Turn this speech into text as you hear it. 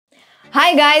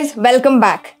Hi guys, welcome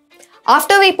back.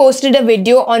 After we posted a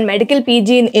video on medical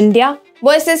PG in India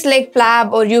versus like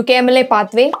PLAB or UKMLA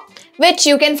pathway, which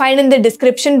you can find in the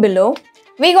description below,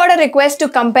 we got a request to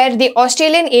compare the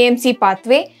Australian AMC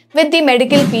pathway with the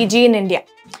medical PG in India.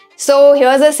 So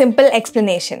here's a simple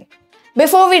explanation.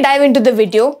 Before we dive into the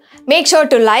video, make sure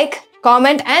to like,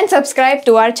 comment and subscribe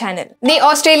to our channel. The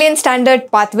Australian standard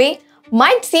pathway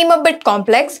might seem a bit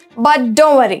complex, but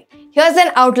don't worry. Here's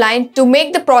an outline to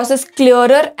make the process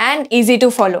clearer and easy to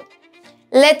follow.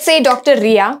 Let's say Dr.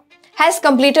 Ria has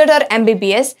completed her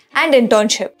MBBS and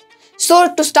internship.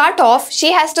 So to start off,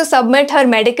 she has to submit her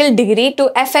medical degree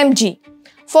to FMG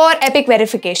for EPIC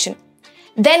verification.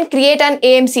 Then create an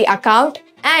AMC account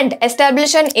and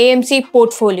establish an AMC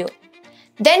portfolio.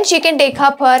 Then she can take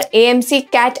up her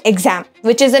AMC CAT exam,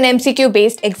 which is an MCQ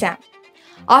based exam.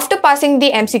 After passing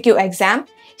the MCQ exam,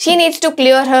 she needs to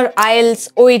clear her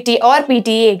IELTS, OET or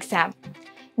PTE exam.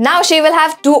 Now she will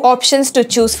have two options to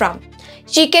choose from.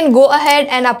 She can go ahead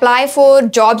and apply for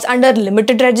jobs under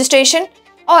limited registration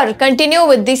or continue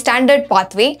with the standard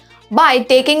pathway by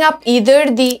taking up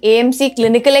either the AMC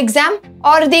clinical exam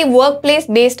or the workplace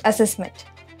based assessment.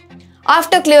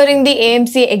 After clearing the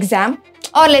AMC exam,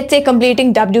 or let's say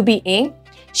completing WBA,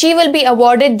 she will be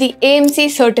awarded the AMC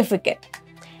certificate.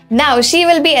 Now she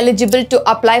will be eligible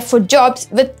to apply for jobs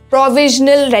with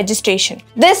provisional registration.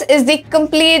 This is the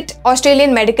complete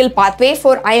Australian medical pathway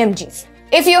for IMGs.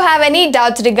 If you have any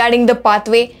doubts regarding the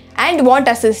pathway and want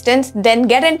assistance, then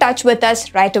get in touch with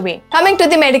us right away. Coming to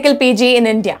the medical PG in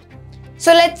India.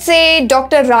 So let's say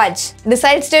Dr. Raj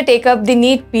decides to take up the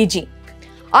NEET-PG.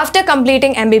 After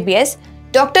completing MBBS,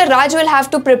 Dr. Raj will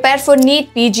have to prepare for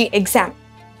NEET-PG exam.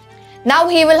 Now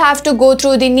he will have to go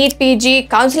through the NEET-PG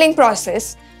counseling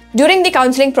process. During the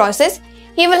counseling process,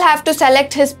 he will have to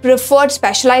select his preferred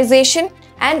specialization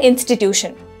and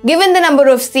institution. Given the number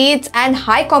of seats and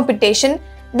high competition,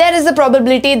 there is a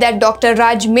probability that Dr.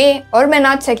 Raj may or may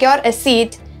not secure a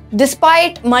seat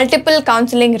despite multiple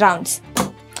counseling rounds.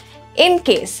 In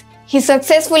case he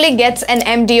successfully gets an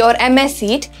MD or MS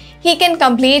seat, he can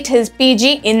complete his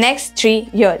PG in next 3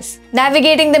 years.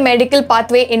 Navigating the medical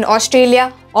pathway in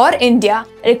Australia or India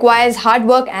requires hard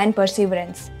work and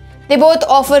perseverance. They both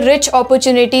offer rich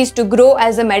opportunities to grow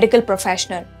as a medical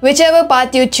professional. Whichever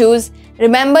path you choose,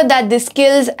 remember that the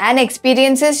skills and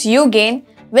experiences you gain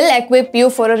will equip you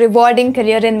for a rewarding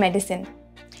career in medicine.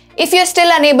 If you're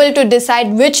still unable to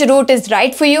decide which route is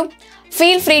right for you,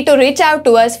 feel free to reach out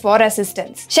to us for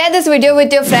assistance. Share this video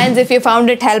with your friends if you found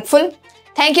it helpful.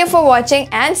 Thank you for watching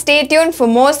and stay tuned for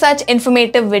more such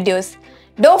informative videos.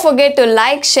 Don't forget to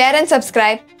like, share and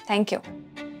subscribe. Thank you.